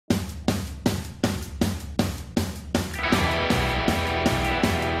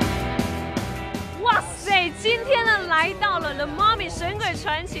今天呢，来到了《The Mummy 神鬼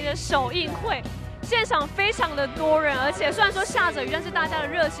传奇》的首映会。 现场非常的多人，而且虽然说下着雨，但是大家的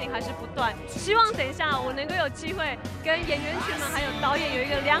热情还是不断。希望等一下我能够有机会跟演员群们还有导演有一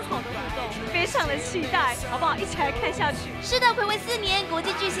个良好的互动，非常的期待，好不好？一起来看下去。是的，暌违4年，国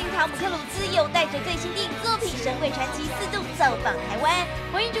际巨星汤姆克鲁斯又带着最新电影作品《神鬼传奇》4度造访台湾。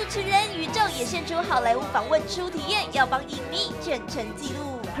火影主持人宇宙也献出好莱坞访问初体验，要帮影迷全程记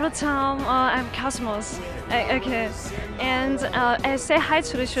录。 Hello Tom, I'm Cosmos. Okay, and I say hi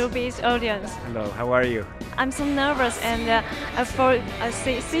to the showbiz audience. Hello, how are you? I'm so nervous, and for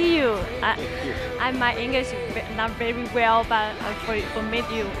see you. My English is not very well, but for meet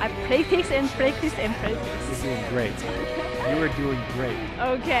you, I practice and practice and practice. You're doing great. You are doing great.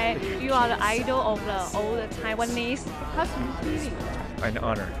 Okay, you are the idol of all the Taiwanese. How's it feeling? An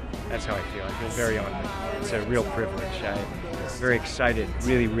honor. That's how I feel. I feel very honored. It's a real privilege. I'm very excited,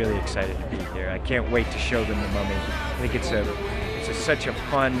 really excited to be here. I can't wait to show them The Mummy. I think it's such a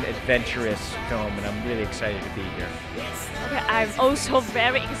fun, adventurous film, and I'm really excited to be here. Okay, I'm also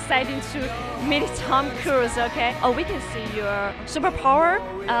very excited to meet Tom Cruise. Okay, we can see your superpower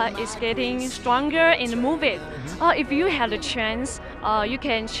is getting stronger in the movie. If you had a chance, you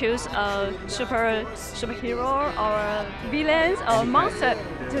can choose a superhero or a villain or monster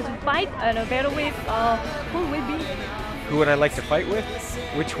to fight and battle with. Who will be? Who would I like to fight with?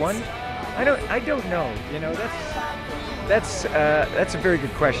 Which one? I don't know. You know, that's a very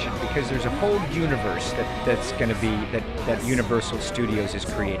good question, because there's a whole universe that's going to be that Universal Studios is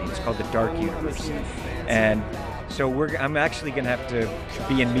creating. It's called the Dark Universe, and so I'm actually going to have to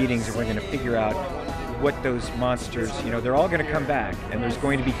be in meetings, and we're going to figure out what those monsters. You know, they're all going to come back, and there's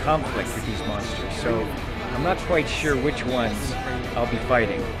going to be conflict with these monsters. So I'm not quite sure which ones I'll be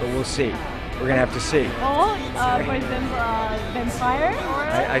fighting, but we'll see. We're gonna have to see. Oh, for example, vampire?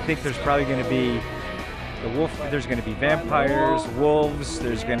 Or? I think there's probably gonna be the wolf. There's gonna be vampires, wolves.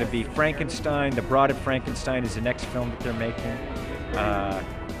 There's gonna be Frankenstein. The Brood of Frankenstein is the next film that they're making.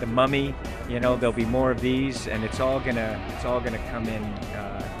 The Mummy. You know, there'll be more of these, and it's all gonna come in,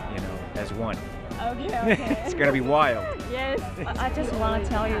 you know, as one. Okay. It's gonna be wild. Yes. I just want to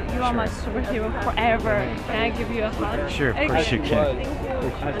tell you, you are my superhero forever. Can I give you a hug? Sure, of course you can. Thank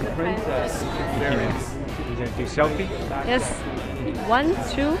you. You gonna do selfie? Yes. 1,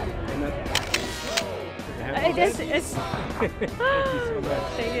 2. It's.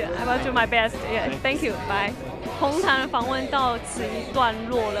 Thank you. I will do my best. Yeah. Thank you. Bye. 红毯的访问到此一段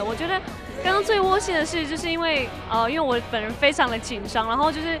落了。我觉得刚刚最窝心的是，就是因为我本人非常的紧张，然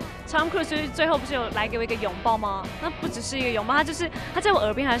后就是 Tom Cruise 就是最后不是有来给我一个拥抱吗？那不只是一个拥抱，他在我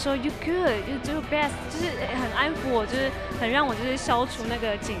耳边还说 You good, you do best， 就是很安抚我，就是很让我就是消除那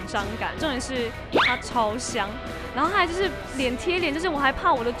个紧张感。重点是他超香，然后他还就是脸贴脸，就是我还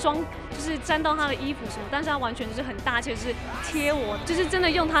怕我的妆就是沾到他的衣服什么，但是他完全就是很大气，就是贴我，就是真的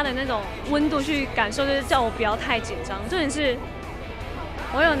用他的那种温度去感受，就是叫我不要太紧张。重点是，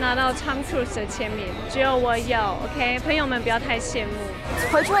我有拿到 Tom Cruise 的签名，只有我有 ，OK， 朋友们不要太羡慕。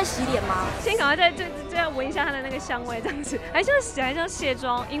回去会洗脸吗？先赶快这样闻一下他的那个香味，这样子，还是要洗，还是要卸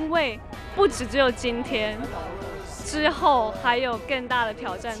妆，因为不只有今天，之后还有更大的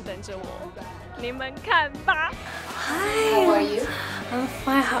挑战等着我，你们看吧。Hi. How are you? I'm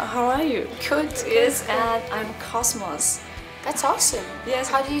fine. How are you? Good. Yes, and I'm Cosmos. That's awesome. Yes.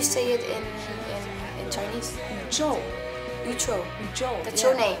 How do you say it in Chinese? 宇宙. That's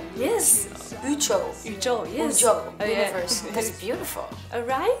your name. Yes. 宇宙. Yes. 宇宙. Yeah. Universe. That's beautiful.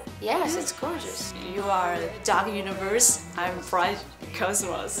 Right? Yes, it's gorgeous. You are Dark Universe. I'm Bright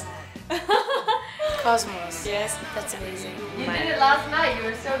Cosmos. Cosmos. Yes. That's amazing. You did it last night. You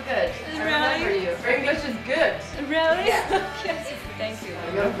were so good. I remember you. Your English is good. Really? Yeah. Thank you.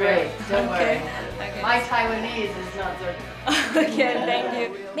 You're great. Don't worry. Okay. My Taiwanese is not so good. Okay, thank you.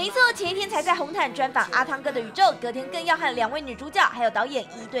 没错，前一天才在红毯专访阿汤哥的宇宙，隔天更要和2位女主角还有导演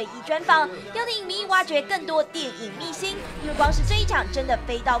1对1专访，邀请影迷挖掘更多电影秘辛。因为光是这一场真的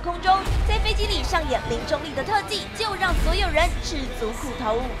飞到空中，在飞机里上演零重力的特技，就让所有人吃足苦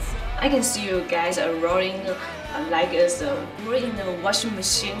头。I can see you guys are rolling like us rolling in the washing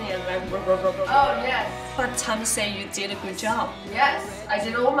machine and like. Oh yes. But Tom said you did a good job. Yes, I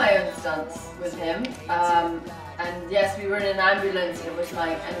did all my own stunts with him. And yes, we were in an ambulance. It was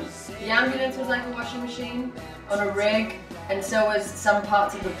like, and the ambulance was like a washing machine on a rig, and so was some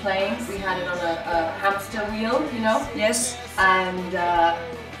parts of the plane. We had it on a hamster wheel, you know. Yes. And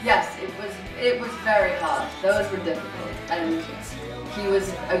yes, it was very hard. Those were difficult, and he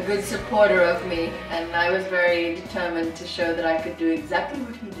was a good supporter of me, and I was very determined to show that I could do exactly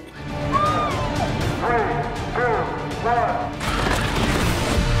what he did. 3, 2, 1.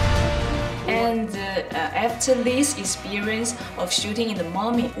 And after this experience of shooting in the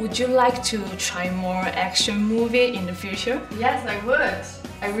Mummy, would you like to try more action movie in the future? Yes, I would.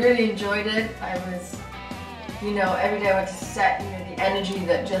 I really enjoyed it. I was, every day I went to set, the energy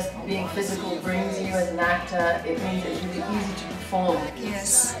that just being physical brings you as an actor, it means it's really easy to perform.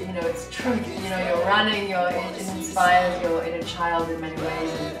 Yes. It's truth. You're running, it inspires your inner child in many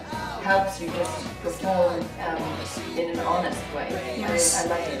ways and helps you just perform in an honest way. Yes. I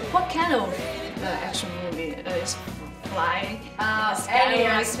like it. What kind of action movie is flying? Any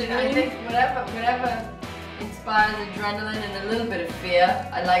action, I think whatever inspires adrenaline and a little bit of fear.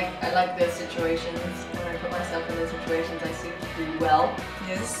 I like those situations. When I put myself in those situations, I seem to do well.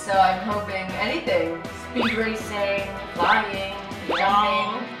 Yes. So I'm hoping anything. Speed racing, flying,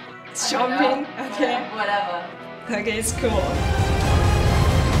 jumping. Jumping? Okay. Whatever. Okay, it's cool.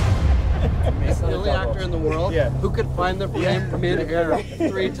 The only actor in the world who could find the frame mid-air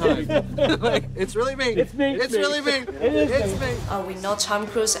 3 times. Like, it's really me. It's me. It's really me. It's me. We know Tom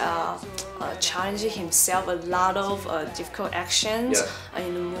Cruise challenged himself a lot of difficult actions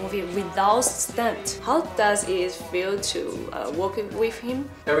in the movie without stunt. How does it feel to work with him?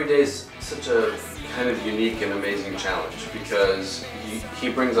 Every day is such a kind of unique and amazing challenge because he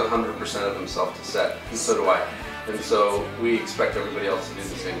brings 100% of himself to set, and so do I. And so we expect everybody else to do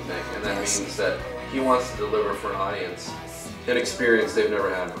the same thing, and that means that he wants to deliver for an audience an experience they've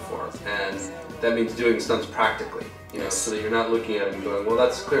never had before, and that means doing stunts practically, so that you're not looking at him and going, well,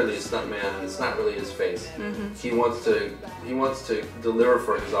 that's clearly a stunt man, and it's not really his face. He wants to deliver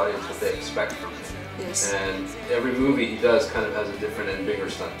for his audience what they expect from him. Yes. And every movie he does kind of has a different and bigger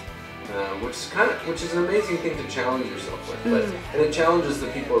stunt. Which is an amazing thing to challenge yourself with, and it challenges the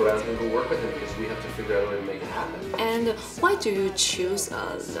people around him who work with him because we have to figure out a way to make it happen. And why do you choose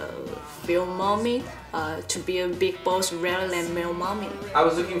the film Mummy to be a big boss rather than male mummy? I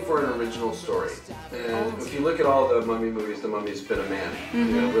was looking for an original story, and if you look at all the Mummy movies, the Mummy's been a man,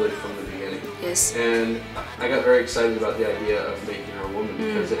 really from the beginning. Yes. And I got very excited about the idea of making her a woman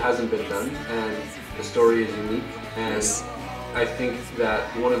because it hasn't been done, and the story is unique. And I think that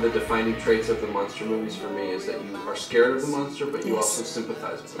one of the defining traits of the monster movies for me is that you are scared of the monster, but you also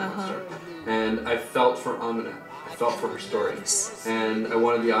sympathize with the monster. And I felt for Amina. I felt for her story. And I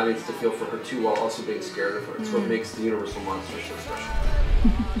wanted the audience to feel for her too while also being scared of her. It's what makes the Universal monster so special.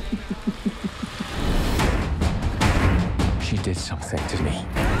 She did something to me.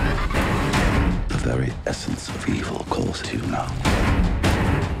 The very essence of evil calls to you now.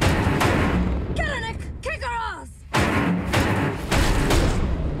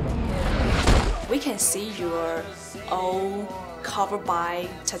 We can see your all covered by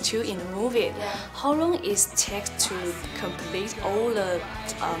tattoo in the movie. How long it takes to complete all the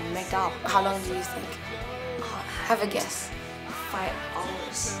makeup? How long do you think? Have a guess. 5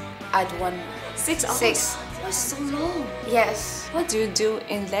 hours. I'd 1. 6 hours? 6. That's so long. Yes. What do you do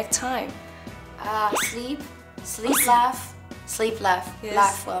in that time? Sleep, laugh. Sleep, laugh. Yes.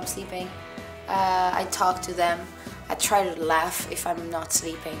 Laugh while I'm sleeping. I talk to them. I try to laugh if I'm not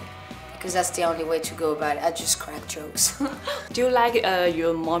sleeping, because that's the only way to go about it. I just crack jokes. Do you like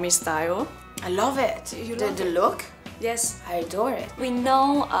your mommy style? I love it. The look? Yes. I adore it. We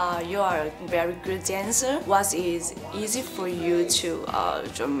know you are a very good dancer. Was it easy for you to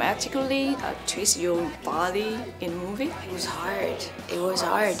dramatically twist your body in movie? It was hard. It was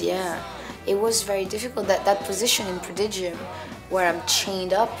hard, yeah. It was very difficult. That position in Prodigium, where I'm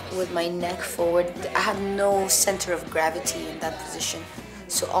chained up with my neck forward, I had no center of gravity in that position.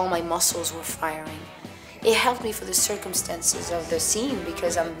 So all my muscles were firing. It helped me for the circumstances of the scene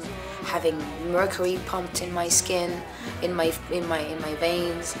because I'm having mercury pumped in my skin, in my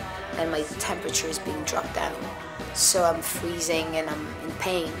veins, and my temperature is being dropped down. So I'm freezing and I'm in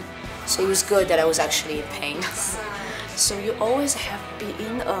pain. So it was good that I was actually in pain. So you always have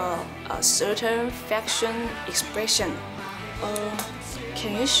been a certain facial expression.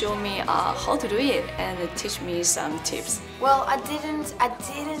 Can you show me how to do it and teach me some tips? Well, I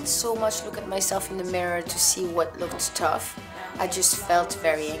didn't so much look at myself in the mirror to see what looked tough. I just felt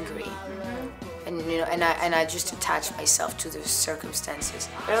very angry, and I just attached myself to the circumstances.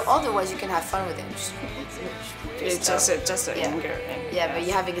 But otherwise, you can have fun with it. It's just anger. Yeah, but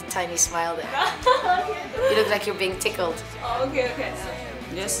you're having a tiny smile there. You look like you're being tickled. Okay.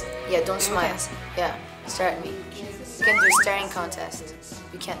 Yes. Yeah, don't smile. Yeah, stare at me. You can do a staring contest.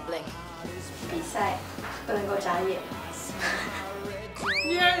 You can't blink. 比赛不能够眨眼。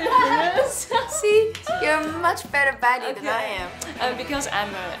 Yes. See, you're a much better baddie than I am. Because I'm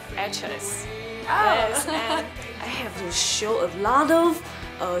an actress. Yes, and I have to show a lot of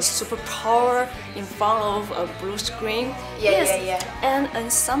superpower in front of a blue screen. Yeah.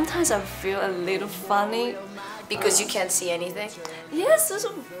 And sometimes I feel a little funny. Because you can't see anything? Yes,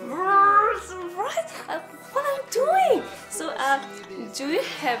 right. What I'm doing. So, do you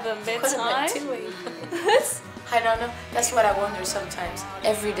have a bad time? What am I doing? I don't know. That's what I wonder sometimes.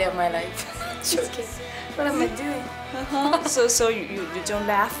 Every day of my life. Joking. What am I doing? So you don't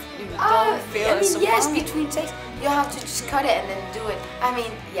laugh? You don't feel so yes, funny? between takes, you have to just cut it and then do it. I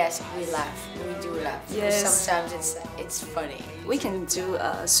mean, yes, we laugh. We do laugh. Yes. Sometimes it's funny. We can do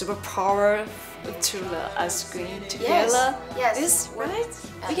a superpower to the screen together. Yes. This right?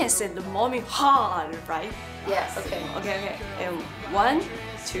 We can say the mommy hard, right? Yes. Okay. Okay. And 1,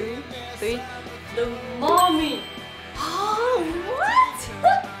 2, 3. The mommy. Oh, what?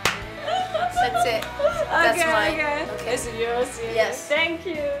 That's it. That's mine. Okay. It's yours. Yes. Thank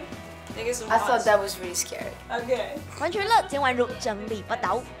you. Thank you so much. I thought that was really scary. Okay. 完全娱乐，今晚如整理报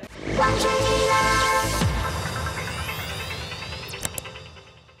道。光追